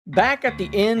Back at the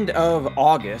end of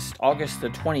August, August the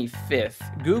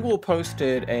 25th, Google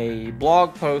posted a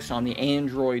blog post on the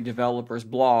Android developers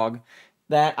blog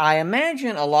that I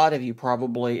imagine a lot of you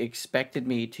probably expected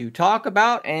me to talk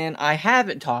about, and I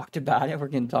haven't talked about it. We're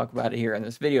going to talk about it here in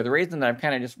this video. The reason that I've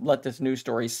kind of just let this news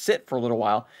story sit for a little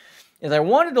while is I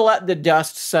wanted to let the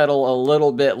dust settle a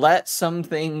little bit, let some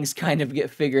things kind of get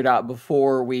figured out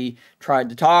before we tried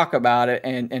to talk about it,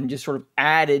 and just sort of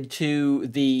added to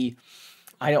the,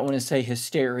 I don't want to say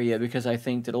hysteria, because I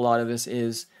think that a lot of this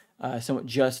is somewhat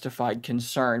justified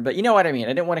concern. But you know what I mean.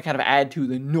 I didn't want to kind of add to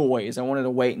the noise. I wanted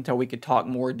to wait until we could talk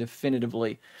more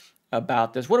definitively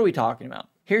about this. What are we talking about?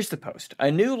 Here's the post. A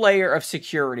new layer of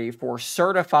security for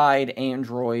certified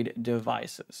Android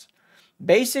devices.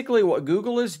 Basically, what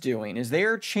Google is doing is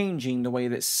they're changing the way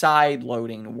that side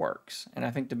loading works. And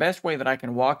I think the best way that I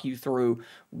can walk you through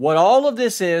what all of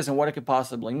this is and what it could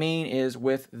possibly mean is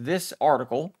with this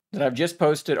article that I've just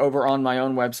posted over on my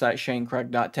own website,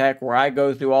 shanecraig.tech, where I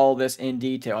go through all of this in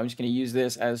detail. I'm just going to use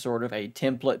this as sort of a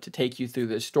template to take you through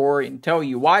this story and tell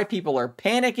you why people are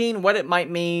panicking, what it might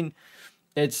mean,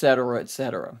 etc.,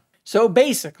 etc. So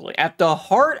basically, at the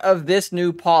heart of this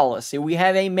new policy, we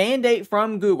have a mandate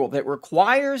from Google that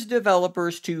requires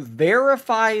developers to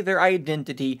verify their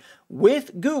identity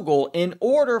with Google in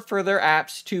order for their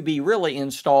apps to be really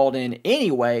installed in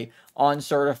any way on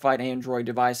certified Android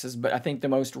devices. But I think the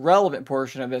most relevant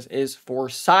portion of this is for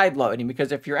side loading,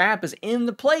 because if your app is in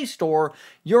the Play Store,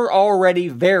 you're already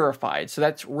verified. So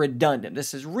that's redundant.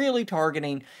 This is really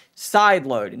targeting side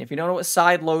loading. If you don't know what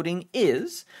side loading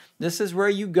is, this is where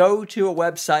you go to a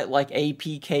website like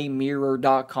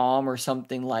apkmirror.com or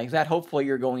something like that. Hopefully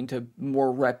you're going to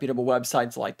more reputable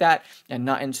websites like that and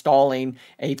not installing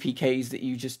APKs that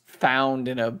you just found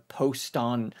in a post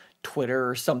on Twitter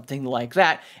or something like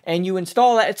that. And you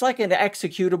install that. It's like an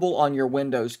executable on your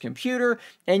Windows computer,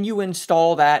 and you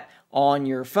install that on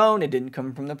your phone. It didn't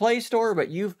come from the Play Store, but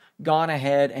you've gone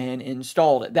ahead and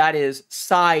installed it. That is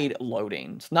side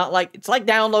loading. It's like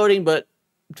downloading, but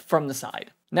from the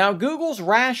side. Now, Google's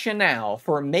rationale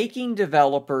for making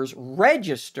developers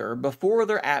register before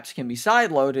their apps can be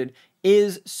sideloaded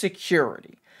is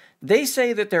security. They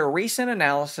say that their recent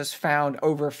analysis found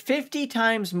over 50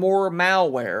 times more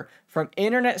malware from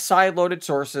internet sideloaded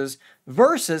sources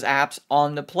versus apps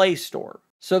on the Play Store.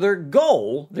 So their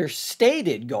goal, their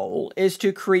stated goal, is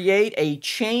to create a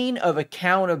chain of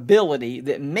accountability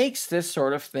that makes this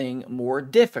sort of thing more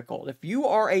difficult. If you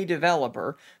are a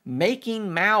developer making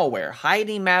malware,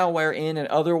 hiding malware in an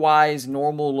otherwise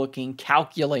normal-looking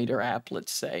calculator app,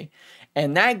 let's say,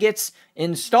 and that gets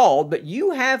installed, but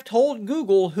you have told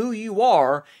Google who you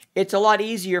are, it's a lot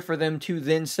easier for them to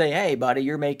then say, hey, buddy,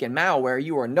 you're making malware.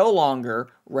 You are no longer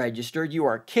registered. You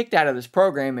are kicked out of this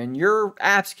program, and your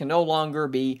apps can no longer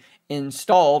be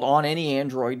installed on any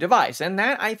Android device. And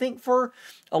that, I think, for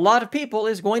a lot of people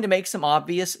is going to make some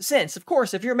obvious sense. Of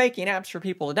course, if you're making apps for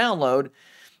people to download,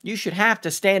 you should have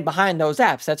to stand behind those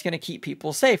apps. That's going to keep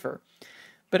people safer.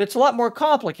 But it's a lot more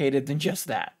complicated than just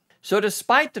that. So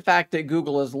despite the fact that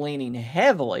Google is leaning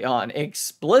heavily on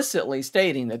explicitly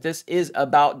stating that this is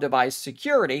about device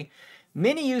security,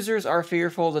 many users are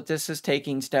fearful that this is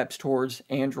taking steps towards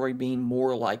Android being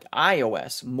more like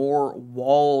iOS, more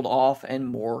walled off and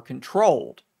more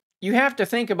controlled. You have to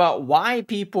think about why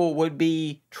people would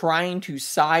be trying to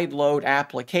sideload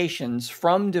applications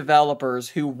from developers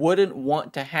who wouldn't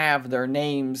want to have their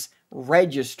names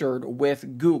registered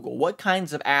with Google. What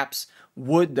kinds of apps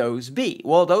would those be?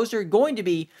 Well, those are going to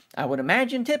be, I would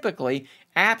imagine typically,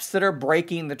 apps that are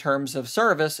breaking the terms of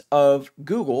service of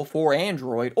Google for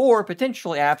Android, or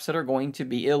potentially apps that are going to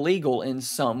be illegal in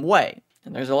some way.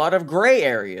 And there's a lot of gray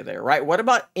area there, right? What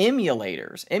about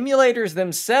emulators? Emulators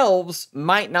themselves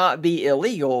might not be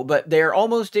illegal, but they're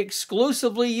almost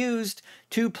exclusively used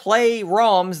to play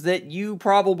ROMs that you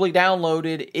probably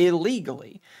downloaded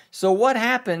illegally. So what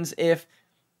happens if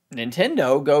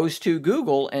Nintendo goes to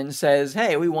Google and says,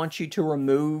 hey, we want you to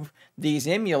remove these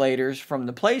emulators from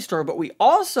the Play Store, but we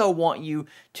also want you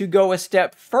to go a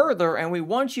step further, and we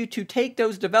want you to take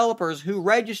those developers who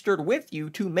registered with you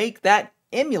to make that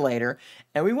emulator,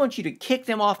 and we want you to kick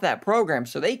them off that program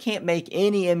so they can't make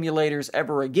any emulators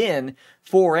ever again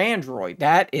for Android.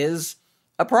 That is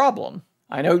a problem.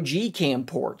 I know Gcam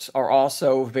ports are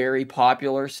also very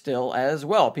popular still as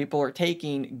well. People are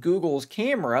taking Google's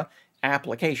camera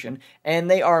application and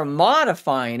they are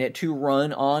modifying it to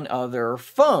run on other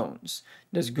phones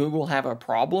Does Google have a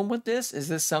problem with this? Is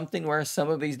this something where some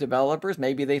of these developers,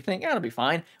 maybe they think, yeah, it'll be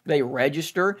fine. They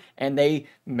register and they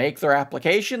make their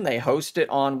application. They host it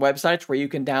on websites where you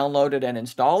can download it and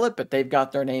install it, but they've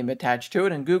got their name attached to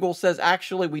it. And Google says,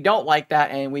 actually, we don't like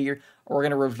that, and we're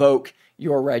going to revoke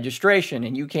your registration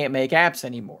and you can't make apps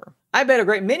anymore. I bet a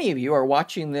great many of you are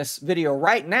watching this video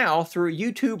right now through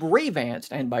YouTube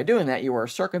Revanced, and by doing that, you are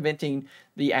circumventing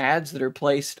the ads that are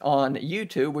placed on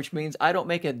YouTube, which means I don't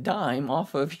make a dime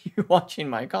off of you watching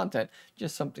my content.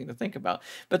 Just something to think about.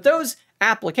 But those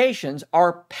applications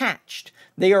are patched.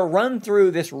 They are run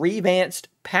through this Revanced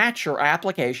patcher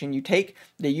application. You take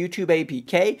the YouTube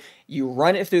APK, you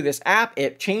run it through this app,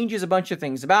 it changes a bunch of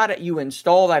things about it, you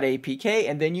install that APK,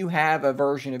 and then you have a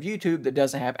version of YouTube that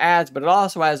doesn't have ads, but it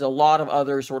also has a lot of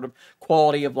other sort of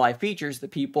quality of life features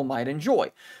that people might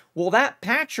enjoy. Well, that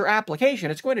patcher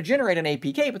application, it's going to generate an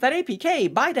APK, but that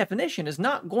APK, by definition, is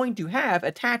not going to have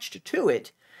attached to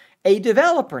it a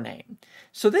developer name.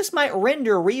 So this might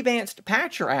render Revanced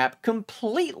Patcher app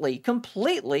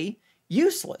completely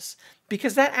useless,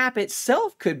 because that app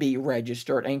itself could be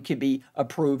registered and could be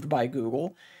approved by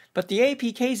Google, but the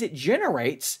APKs it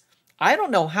generates, I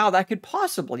don't know how that could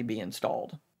possibly be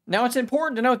installed. Now, it's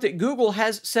important to note that Google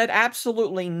has said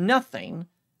absolutely nothing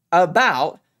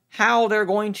about how they're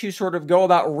going to sort of go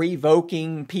about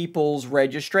revoking people's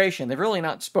registration. They've really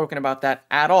not spoken about that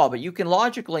at all, but you can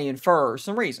logically infer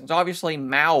some reasons. Obviously,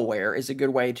 malware is a good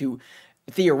way to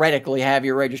theoretically have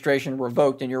your registration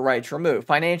revoked and your rights removed.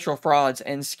 Financial frauds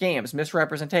and scams,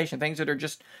 misrepresentation, things that are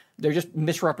they're just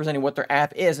misrepresenting what their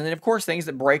app is. And then, of course, things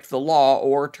that break the law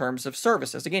or terms of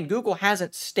services. Again, Google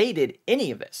hasn't stated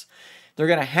any of this. They're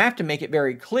going to have to make it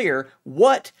very clear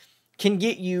what can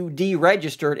get you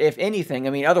deregistered, if anything.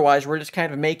 I mean, otherwise, we're just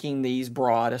kind of making these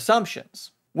broad assumptions.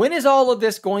 When is all of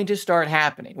this going to start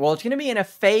happening? Well, it's going to be in a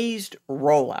phased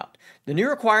rollout. The new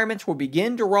requirements will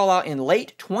begin to roll out in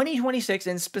late 2026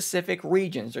 in specific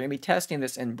regions. They're going to be testing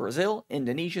this in Brazil,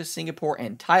 Indonesia, Singapore,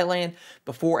 and Thailand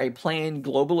before a planned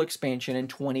global expansion in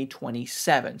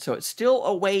 2027. So it's still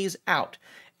a ways out.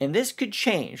 And this could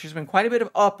change. There's been quite a bit of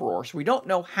uproar, so we don't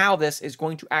know how this is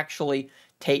going to actually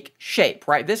take shape,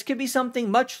 right? This could be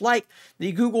something much like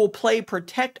the Google Play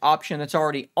Protect option that's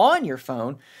already on your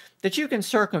phone that you can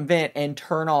circumvent and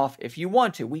turn off if you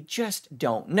want to. We just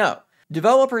don't know.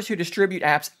 Developers who distribute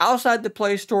apps outside the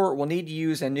Play Store will need to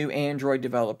use a new Android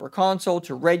developer console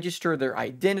to register their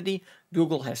identity.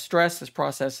 Google has stressed this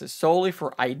process is solely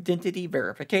for identity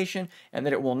verification and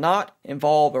that it will not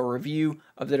involve a review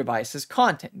of the device's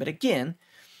content. But again,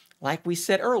 like we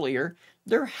said earlier,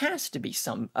 there has to be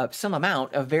some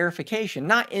amount of verification,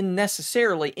 not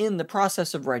necessarily in the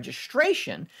process of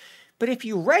registration, but if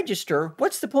you register,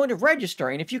 what's the point of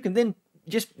registering if you can then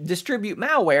just distribute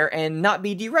malware and not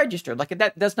be deregistered? Like,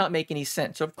 that does not make any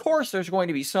sense. So of course there's going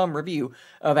to be some review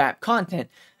of app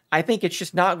content. I think it's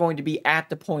just not going to be at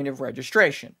the point of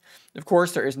registration. Of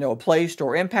course, there is no Play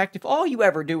Store impact. If all you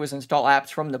ever do is install apps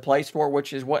from the Play Store,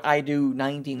 which is what I do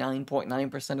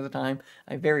 99.9% of the time,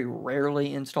 I very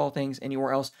rarely install things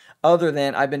anywhere else, other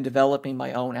than I've been developing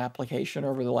my own application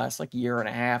over the last year and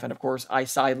a half, and of course I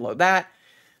sideload that.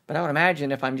 But I would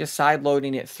imagine if I'm just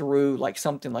sideloading it through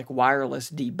something like wireless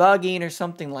debugging or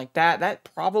something like that, that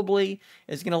probably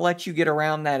is going to let you get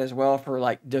around that as well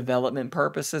for development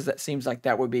purposes. That seems like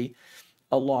that would be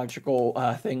a logical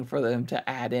thing for them to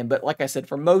add in. But like I said,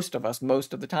 for most of us,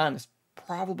 most of the time, this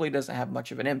probably doesn't have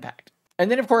much of an impact. And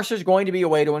then, of course, there's going to be a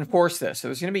way to enforce this. So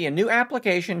there's going to be a new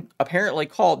application apparently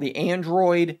called the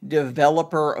Android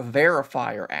Developer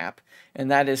Verifier app, and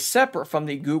that is separate from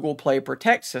the Google Play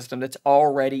Protect system that's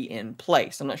already in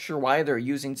place. I'm not sure why they're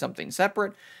using something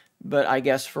separate, but I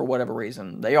guess for whatever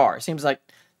reason they are. It seems like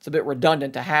it's a bit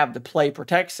redundant to have the Play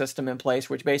Protect system in place,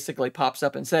 which basically pops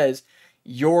up and says,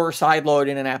 you're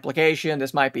sideloading an application,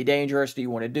 this might be dangerous, do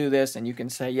you want to do this? And you can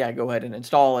say, yeah, go ahead and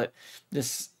install it.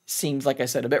 This seems, like I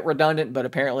said, a bit redundant, but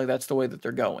apparently that's the way that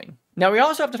they're going. Now, we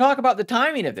also have to talk about the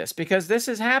timing of this, because this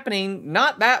is happening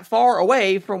not that far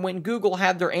away from when Google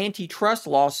had their antitrust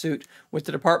lawsuit with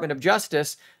the Department of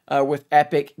Justice with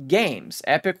Epic Games.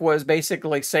 Epic was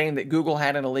basically saying that Google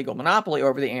had an illegal monopoly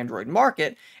over the Android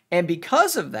market, and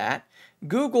because of that,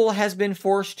 Google has been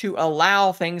forced to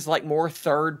allow things like more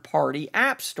third-party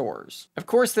app stores. Of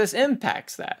course, this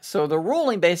impacts that. So the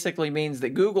ruling basically means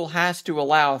that Google has to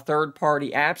allow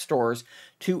third-party app stores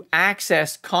to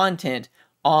access content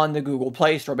on the Google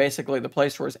Play Store, basically the Play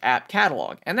Store's app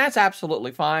catalog. And that's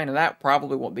absolutely fine, and that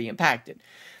probably won't be impacted.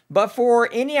 But for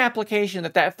any application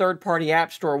that third-party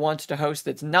app store wants to host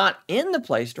that's not in the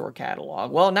Play Store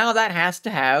catalog, well, now that has to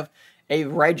have a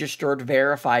registered,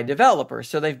 verified developer.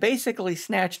 So they've basically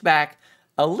snatched back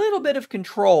a little bit of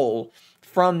control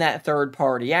from that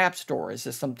third-party app store. Is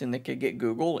this something that could get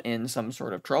Google in some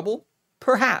sort of trouble?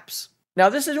 Perhaps. Now,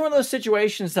 this is one of those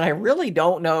situations that I really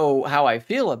don't know how I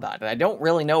feel about it. I don't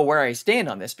really know where I stand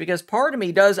on this, because part of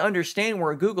me does understand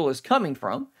where Google is coming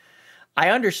from. I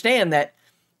understand that,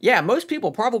 yeah, most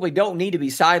people probably don't need to be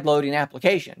sideloading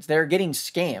applications. They're getting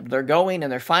scammed. They're going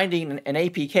and they're finding an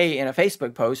APK in a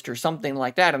Facebook post or something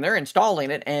like that, and they're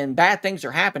installing it, and bad things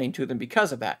are happening to them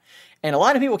because of that. And a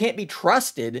lot of people can't be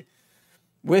trusted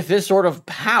with this sort of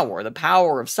power, the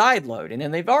power of sideloading.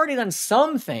 And they've already done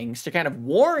some things to kind of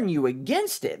warn you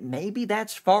against it. Maybe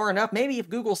that's far enough. Maybe if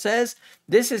Google says,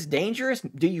 this is dangerous,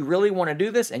 do you really want to do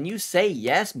this? And you say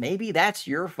yes, maybe that's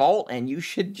your fault and you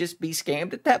should just be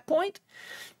scammed at that point.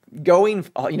 Going,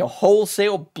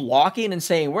 wholesale blocking and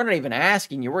saying, we're not even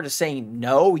asking you, we're just saying,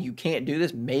 no, you can't do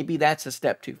this. Maybe that's a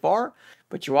step too far.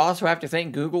 But you also have to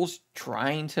think Google's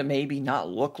trying to maybe not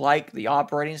look like the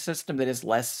operating system that is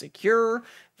less secure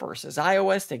versus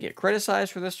iOS. They get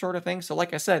criticized for this sort of thing. So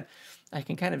like I said, I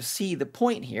can kind of see the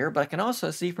point here, but I can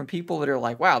also see from people that are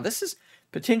like, wow, this is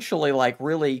potentially like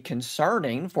really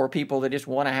concerning for people that just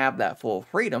want to have that full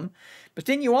freedom. But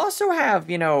then you also have,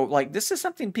 like this is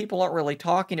something people aren't really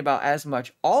talking about as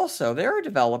much. Also, there are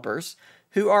developers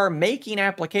who are making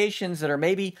applications that are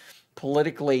maybe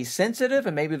politically sensitive,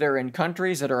 and maybe they're in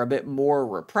countries that are a bit more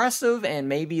repressive, and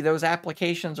maybe those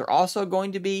applications are also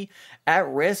going to be at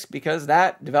risk because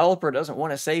that developer doesn't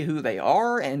want to say who they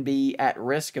are and be at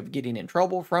risk of getting in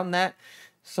trouble from that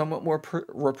somewhat more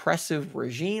repressive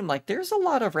regime. Like, there's a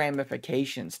lot of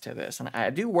ramifications to this, and I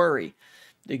do worry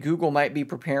that Google might be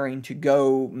preparing to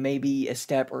go maybe a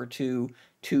step or two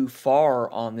too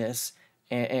far on this,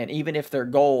 and even if their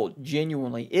goal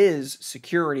genuinely is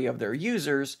security of their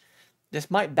users, this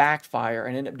might backfire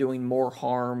and end up doing more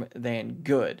harm than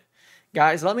good.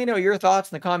 Guys, let me know your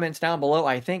thoughts in the comments down below.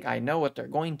 I think I know what they're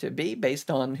going to be based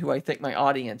on who I think my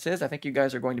audience is. I think you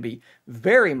guys are going to be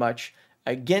very much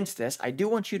against this. I do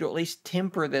want you to at least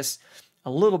temper this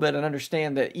a little bit and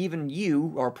understand that even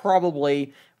you are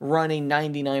probably running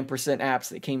 99% apps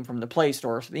that came from the Play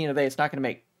Store. So at the end of the day, it's not going to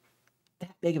make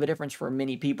that big of a difference for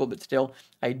many people, but still,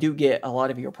 I do get a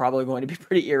lot of you are probably going to be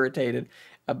pretty irritated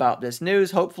about this news.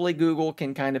 Hopefully, Google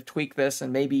can kind of tweak this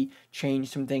and maybe change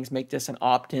some things, make this an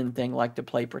opt-in thing like the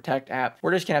Play Protect app.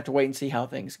 We're just going to have to wait and see how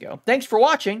things go. Thanks for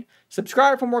watching.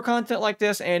 Subscribe for more content like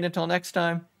this, and until next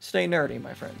time, stay nerdy,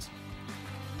 my friends.